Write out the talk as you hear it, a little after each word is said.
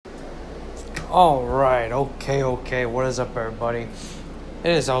All right, okay. What is up, everybody?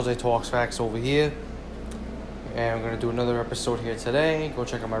 It is LJ Talks Facts over here, and I'm gonna do another episode here today. Go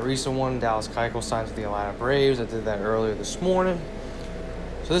check out my recent one. Dallas Keuchel signed to the Atlanta Braves. I did that earlier this morning.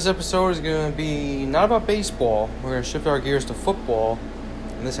 So this episode is gonna be not about baseball. We're gonna shift our gears to football,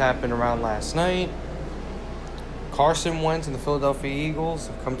 and this happened around last night. Carson Wentz and the Philadelphia Eagles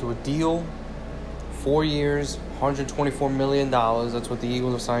have come to a deal. 4 years, $124 million. That's what the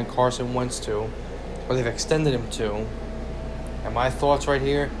Eagles have signed Carson Wentz to, or they've extended him to. And my thoughts right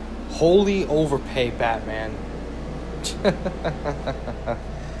here, wholly overpay Batman.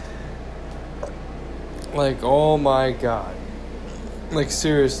 Like, oh my God. Like,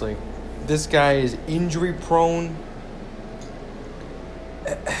 seriously. This guy is injury prone.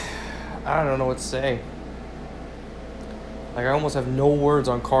 I don't know what to say. Like, I almost have no words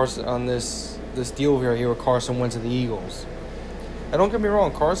on Carson, on this deal here with Carson Wentz and the Eagles. And don't get me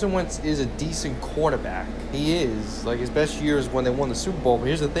wrong, Carson Wentz is a decent quarterback. He is. Like, his best years when they won the Super Bowl. But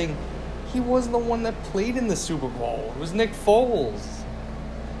here's the thing. He wasn't the one that played in the Super Bowl. It was Nick Foles.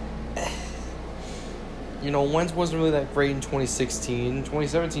 Wentz wasn't really that great in 2016.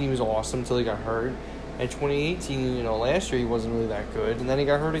 2017, he was awesome until he got hurt. And 2018, last year, he wasn't really that good. And then he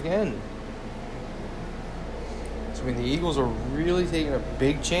got hurt again. So, the Eagles are really taking a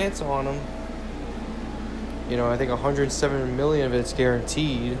big chance on him. I think $107 million of it's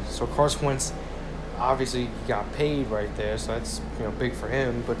guaranteed. So Carson Wentz obviously got paid right there. So that's, big for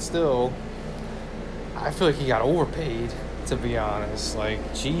him. But still, I feel like he got overpaid, to be honest.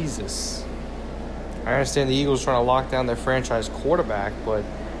 Like, Jesus. I understand the Eagles trying to lock down their franchise quarterback, but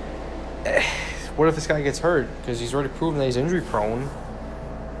what if this guy gets hurt? Because he's already proven that he's injury prone.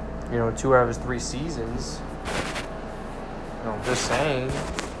 2 out of his 3 seasons. I'm just saying.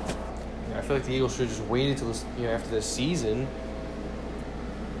 I feel like the Eagles should have just waited till this, after this season.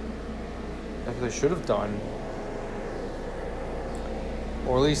 That's what they should have done.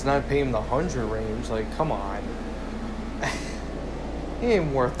 Or at least not pay him the 100 range. Like, come on. He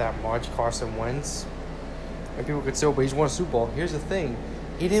ain't worth that much, Carson Wentz. And people could say, oh, but he's won a Super Bowl. Here's the thing.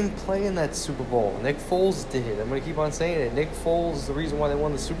 He didn't play in that Super Bowl. Nick Foles did. I'm going to keep on saying it. Nick Foles is the reason why they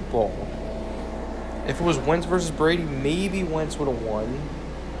won the Super Bowl. If it was Wentz versus Brady, maybe Wentz would have won.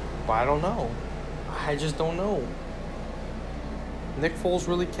 But I don't know. I just don't know. Nick Foles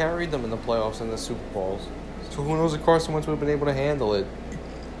really carried them in the playoffs and the Super Bowls. So who knows if Carson Wentz would have been able to handle it.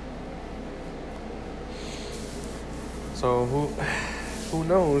 So who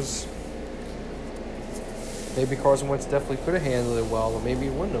knows? Maybe Carson Wentz definitely could have handled it well, or maybe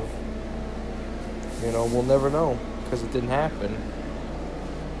he wouldn't have. We'll never know because it didn't happen.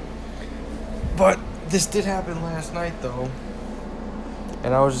 But this did happen last night, though.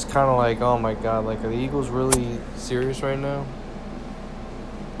 And I was just kind of like, oh my God, like, are the Eagles really serious right now?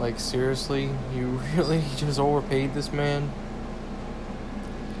 Like, seriously? You really just overpaid this man?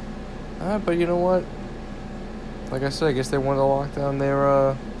 But you know what? Like I said, I guess they wanted to lock down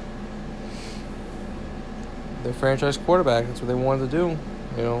their franchise quarterback. That's what they wanted to do.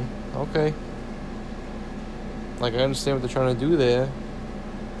 Okay. Like, I understand what they're trying to do there.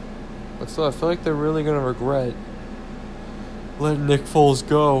 But still, I feel like they're really going to regret letting Nick Foles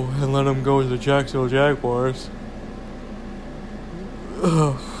go and let him go to the Jacksonville Jaguars.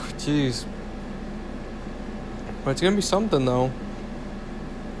 Oh, jeez. But it's going to be something, though.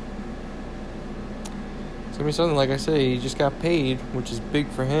 It's going to be something, like I say, he just got paid, which is big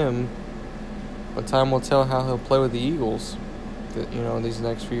for him. But time will tell how he'll play with the Eagles, these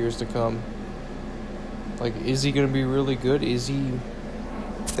next few years to come. Like, is he going to be really good? Is he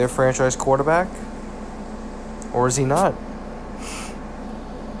their franchise quarterback? Or is he not?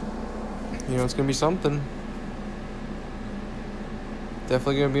 It's going to be something.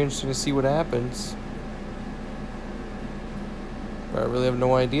 Definitely going to be interesting to see what happens. But I really have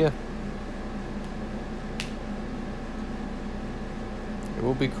no idea. It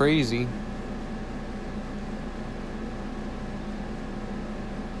will be crazy.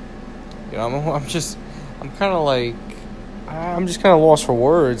 I'm just kind of lost for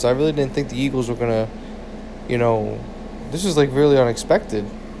words. I really didn't think the Eagles were going to, this was like really unexpected,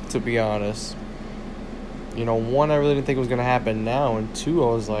 to be honest. 1, I really didn't think it was going to happen now. And 2, I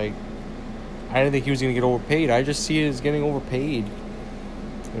was like, I didn't think he was going to get overpaid. I just see it as getting overpaid.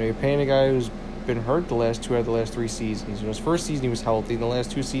 You're paying a guy who's been hurt the last 2 out of the last 3 seasons. His first season he was healthy. In the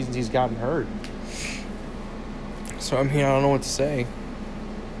last 2 seasons he's gotten hurt. So, I don't know what to say.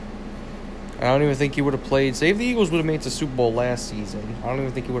 I don't even think he would have played. Say if the Eagles would have made it to Super Bowl last season, I don't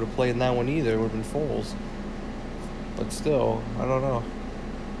even think he would have played in that one either. It would have been Foles. But still, I don't know.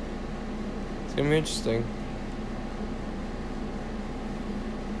 It's going to be interesting.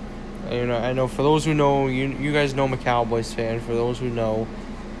 And, I know for those who know, you guys know I'm a Cowboys fan. For those who know,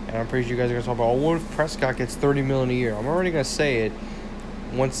 and I'm pretty sure you guys are gonna talk about, what if Prescott gets $30 million a year? I'm already gonna say it.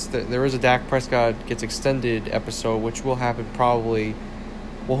 Once there is a Dak Prescott gets extended episode, which will happen probably.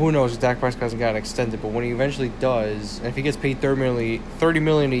 Well, who knows if Dak Prescott hasn't gotten extended, but when he eventually does, and if he gets paid $30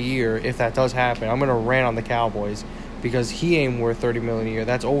 million a year, if that does happen, I'm gonna rant on the Cowboys because he ain't worth $30 million a year.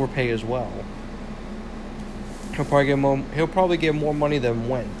 That's overpay as well. He'll probably get more money than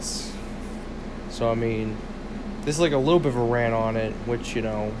Wentz. So I mean, this is like a little bit of a rant on it, which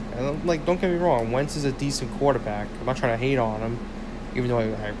and like don't get me wrong, Wentz is a decent quarterback. I'm not trying to hate on him, even though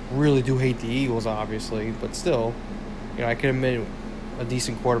I really do hate the Eagles, obviously. But still, I can admit a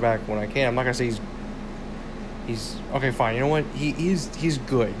decent quarterback when I can. I'm not gonna say he's okay. Fine, you know what? He's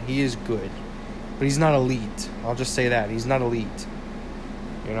good. He is good, but he's not elite. I'll just say that he's not elite.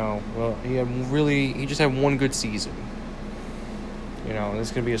 Well, he just had one good season. This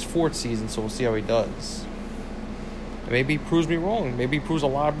is gonna be his fourth season, so we'll see how he does. And maybe he proves me wrong. Maybe he proves a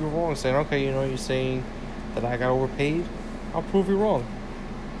lot of people wrong, saying, okay, you're saying that I got overpaid. I'll prove you wrong.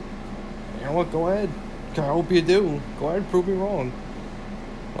 You know what? Go ahead. I hope you do. Go ahead and prove me wrong.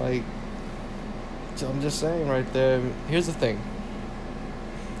 Like, I'm just saying right there. Here's the thing.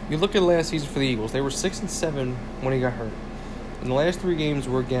 You look at last season for the Eagles. They were 6-7 when he got hurt. And the last 3 games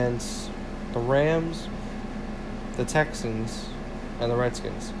were against the Rams, the Texans, and the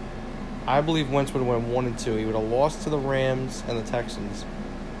Redskins. I believe Wentz would have went 1-2. He would have lost to the Rams and the Texans,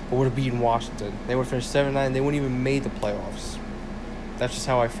 but would have beaten Washington. They would have finished 7-9. They wouldn't even made the playoffs. That's just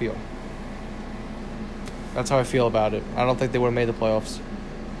how I feel. That's how I feel about it. I don't think they would have made the playoffs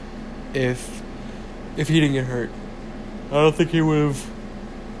if he didn't get hurt. I don't think he would have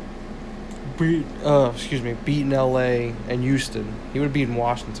beaten LA and Houston. He would have beaten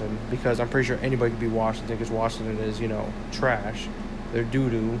Washington, because I'm pretty sure anybody could beat Washington, because Washington is, trash. They're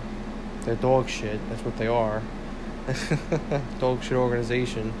doo-doo. They're dog shit. That's what they are. Dog shit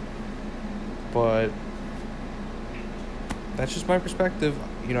organization. But that's just my perspective.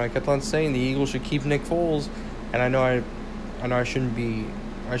 I kept on saying the Eagles should keep Nick Foles, and I know I shouldn't have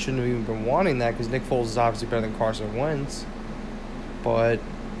even been wanting that, because Nick Foles is obviously better than Carson Wentz. But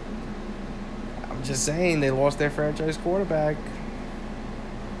I'm just saying they lost their franchise quarterback.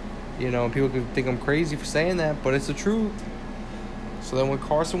 People could think I'm crazy for saying that, but it's the truth. So then when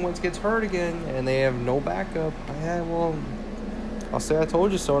Carson Wentz gets hurt again and they have no backup, I'll say I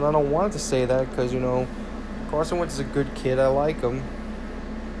told you so, and I don't want to say that because, Carson Wentz is a good kid. I like him.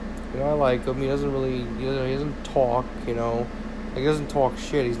 I like him. He doesn't talk, he doesn't talk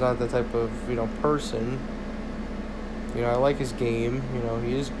shit. He's not that type of, person. I like his game.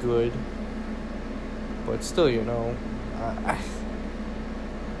 He is good. But still, I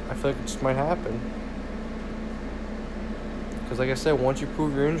feel like it just might happen. Because like I said, once you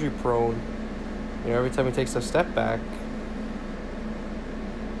prove you're injury prone, every time he takes a step back,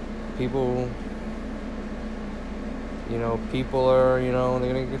 people are, they're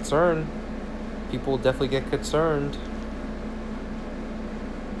going to get concerned. People definitely get concerned.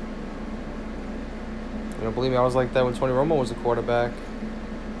 Believe me, I was like that when Tony Romo was the quarterback.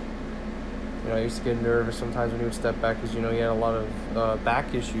 I used to get nervous sometimes when he would step back because, he had a lot of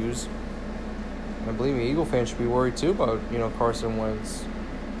back issues. And believe me, Eagle fans should be worried too about, Carson Wentz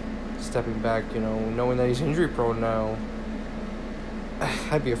stepping back, knowing that he's injury prone now.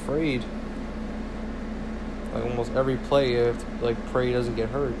 I'd be afraid. Like almost every play, you have to, pray he doesn't get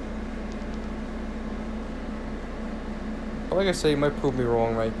hurt. But like I say, he might prove me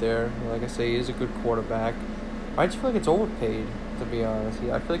wrong right there. Like I say, he is a good quarterback. I just feel like it's overpaid, to be honest.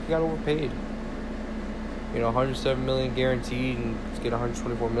 I feel like he got overpaid. $107 million guaranteed, and he's getting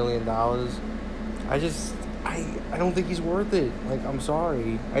 $124 million. I don't think he's worth it. I'm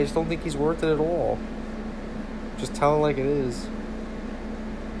sorry. I just don't think he's worth it at all. Just tell it like it is.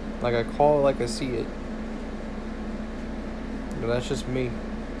 I call it like I see it. That's just me.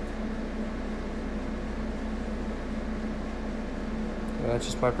 That's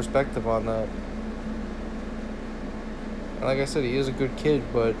just my perspective on that. And like I said, he is a good kid,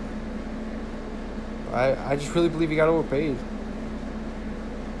 but I just really believe he got overpaid.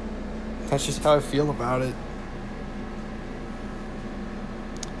 That's just how I feel about it.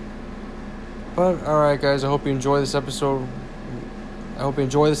 But, alright guys, I hope you enjoy this episode. Go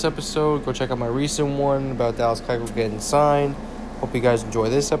check out my recent one about Dallas Keuchel getting signed. Hope you guys enjoy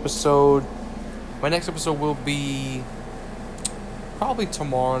this episode. My next episode will be probably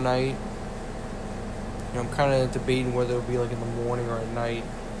tomorrow night. I'm kind of debating whether it'll be in the morning or at night,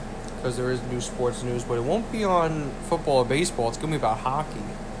 because there is new sports news, but it won't be on football or baseball. It's going to be about hockey.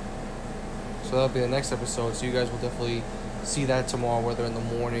 So that'll be the next episode, so you guys will definitely see that tomorrow, whether in the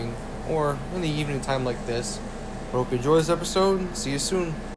morning or in the evening time like this. I hope you enjoy this episode. See you soon.